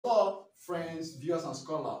friends, viewers, and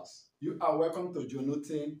scholars. You are welcome to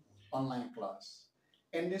JoeNewton online class.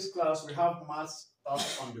 In this class, we have maths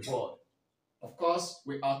task on the board. Of course,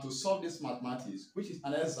 we are to solve this mathematics, which is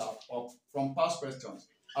an excerpt from past questions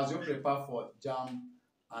as you prepare for JAMB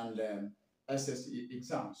and SSCE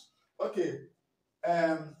exams. Okay,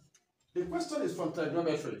 the question is from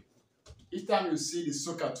trigonometry. Each time you see the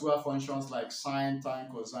SOHCAHTOA functions like sine, tan,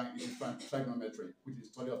 cosine, it is trigonometry, which is the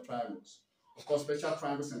study of triangles. Of course, special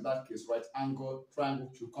triangles in that case, right angle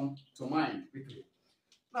triangle should come to mind quickly.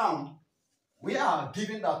 Now, we are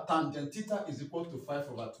given that tangent theta is equal to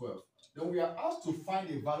 5/12. Then we are asked to find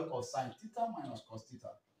the value of sine theta minus cos theta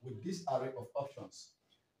with this array of options.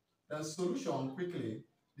 The solution quickly,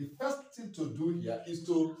 the first thing to do here is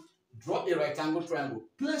to draw a right angle triangle,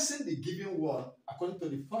 placing the given one according to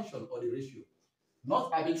the function or the ratio,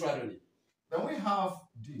 not arbitrarily. Then we have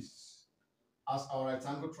this as our right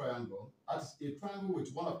angle triangle. That is a triangle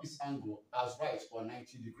with one of its angle as right or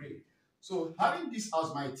 90 degrees. So having this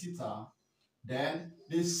as my theta, then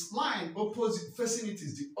this line opposite facing it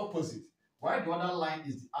is the opposite, while the other line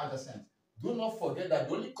is the adjacent. Do not forget that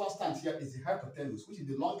the only constant here is the hypotenuse, which is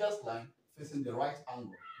the longest line facing the right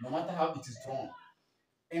angle, no matter how it is drawn.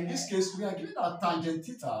 In this case, we are given that tangent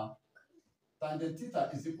theta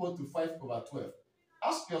is equal to 5/12.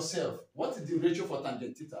 Ask yourself, what is the ratio for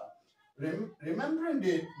tangent theta? Remembering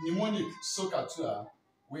the mnemonic SOHCAHTOA,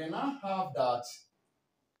 we now have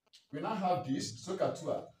this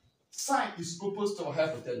SOHCAHTOA. Sine is opposed to our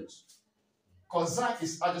hypotenuse. Cosine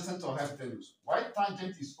is adjacent to our hypotenuse. While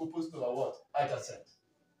tangent is opposed to our what? Adjacent.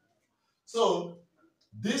 So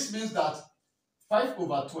this means that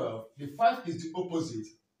 5/12, the 5 is the opposite,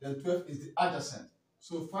 then 12 is the adjacent.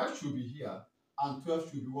 So 5 should be here, and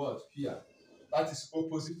 12 should be what? Here. That is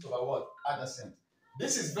opposite to our what? Adjacent.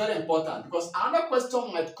 This is very important because another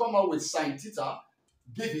question might come out with sine theta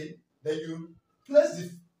given that you place the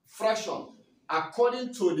fraction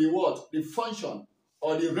according to the what? The function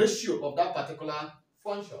or the ratio of that particular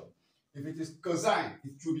function. If it is cosine,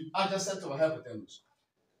 it should be adjacent to our hypotenuse.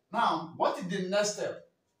 Now, what is the next step?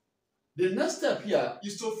 The next step here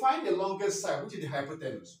is to find the longest side, which is the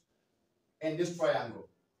hypotenuse, in this triangle.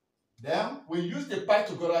 Then we use the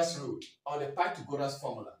Pythagoras rule or the Pythagoras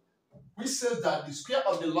formula, which says that the square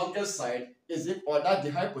of the longest side is equal, or that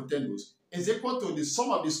the hypotenuse is equal to the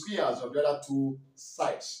sum of the squares of the other two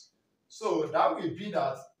sides. So that will be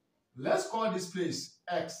that, let's call this place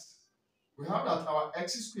x. We have that our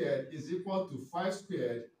x squared is equal to 5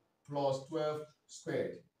 squared plus 12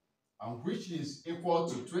 squared, and which is equal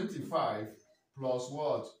to 25 plus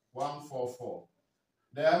what? 144.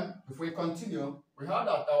 Then, if we continue, we have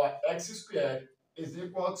that our x squared is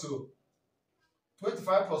equal to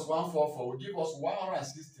 25 plus 144 will give us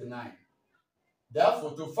 169.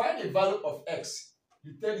 Therefore, to find the value of x,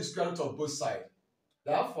 you take the square root of both sides.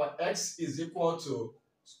 Therefore, x is equal to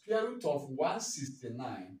square root of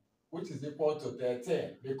 169, which is equal to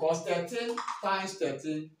 13, because 13 times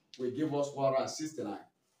 13 will give us 169.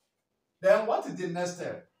 Then what is the next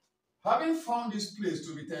step? Having found this place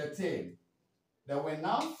to be 13, then we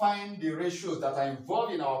now find the ratios that are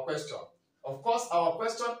involved in our question. Of course, our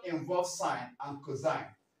question involves sine and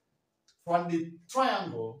cosine. From the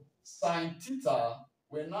triangle, sine theta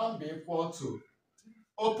will now be equal to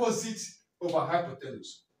opposite over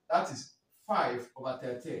hypotenuse. That is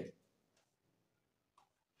 5/13.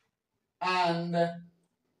 And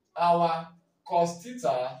our cos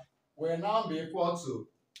theta will now be equal to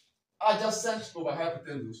adjacent over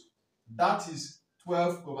hypotenuse. That is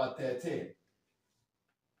 12/13.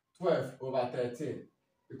 12/13.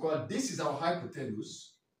 Because this is our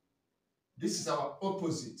hypotenuse, this is our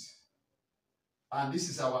opposite, and this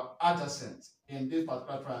is our adjacent in this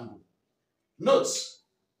particular triangle. Note,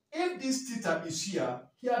 if this theta is here,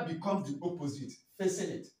 here becomes the opposite, facing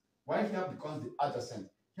it, while here becomes the adjacent.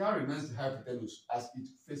 Here remains the hypotenuse as it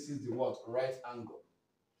faces the what? Right angle.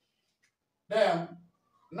 Then,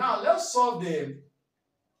 now let's solve the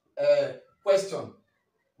question.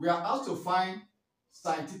 We are asked to find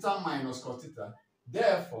sine theta minus cos theta.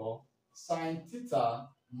 Therefore, sine theta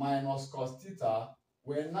minus cos theta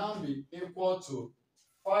will now be equal to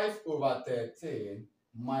 5/13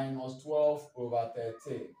 minus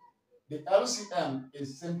 12/13. The LCM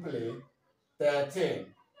is simply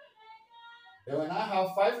 13. Then when I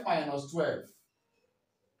have 5 minus 12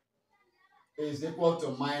 is equal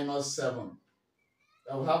to minus 7.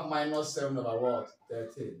 Then we have minus 7 over what?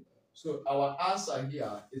 13. So our answer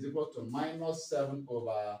here is equal to minus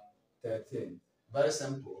 7/13. Very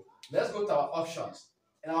simple. Let's go to our options.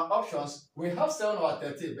 In our options, we have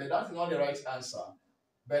 7/13, but that's not the right answer.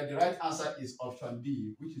 But the right answer is option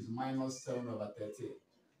D, which is minus 7/13.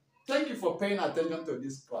 Thank you for paying attention to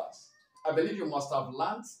this class. I believe you must have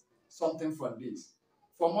learned something from this.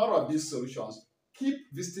 For more of these solutions, keep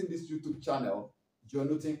visiting this YouTube channel,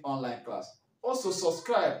 JoeNewton Online Class. Also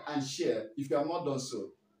subscribe and share if you have not done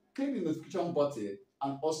so. Click the notification button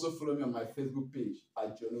and also follow me on my Facebook page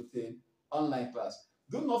at JoeNewton Online Class.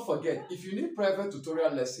 Do not forget, if you need private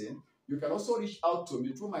tutorial lesson, you can also reach out to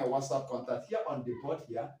me through my WhatsApp contact here on the board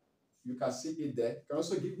here. You can see it there. You can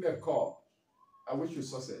also give me a call. I wish you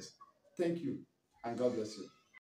success. Thank you, and God bless you.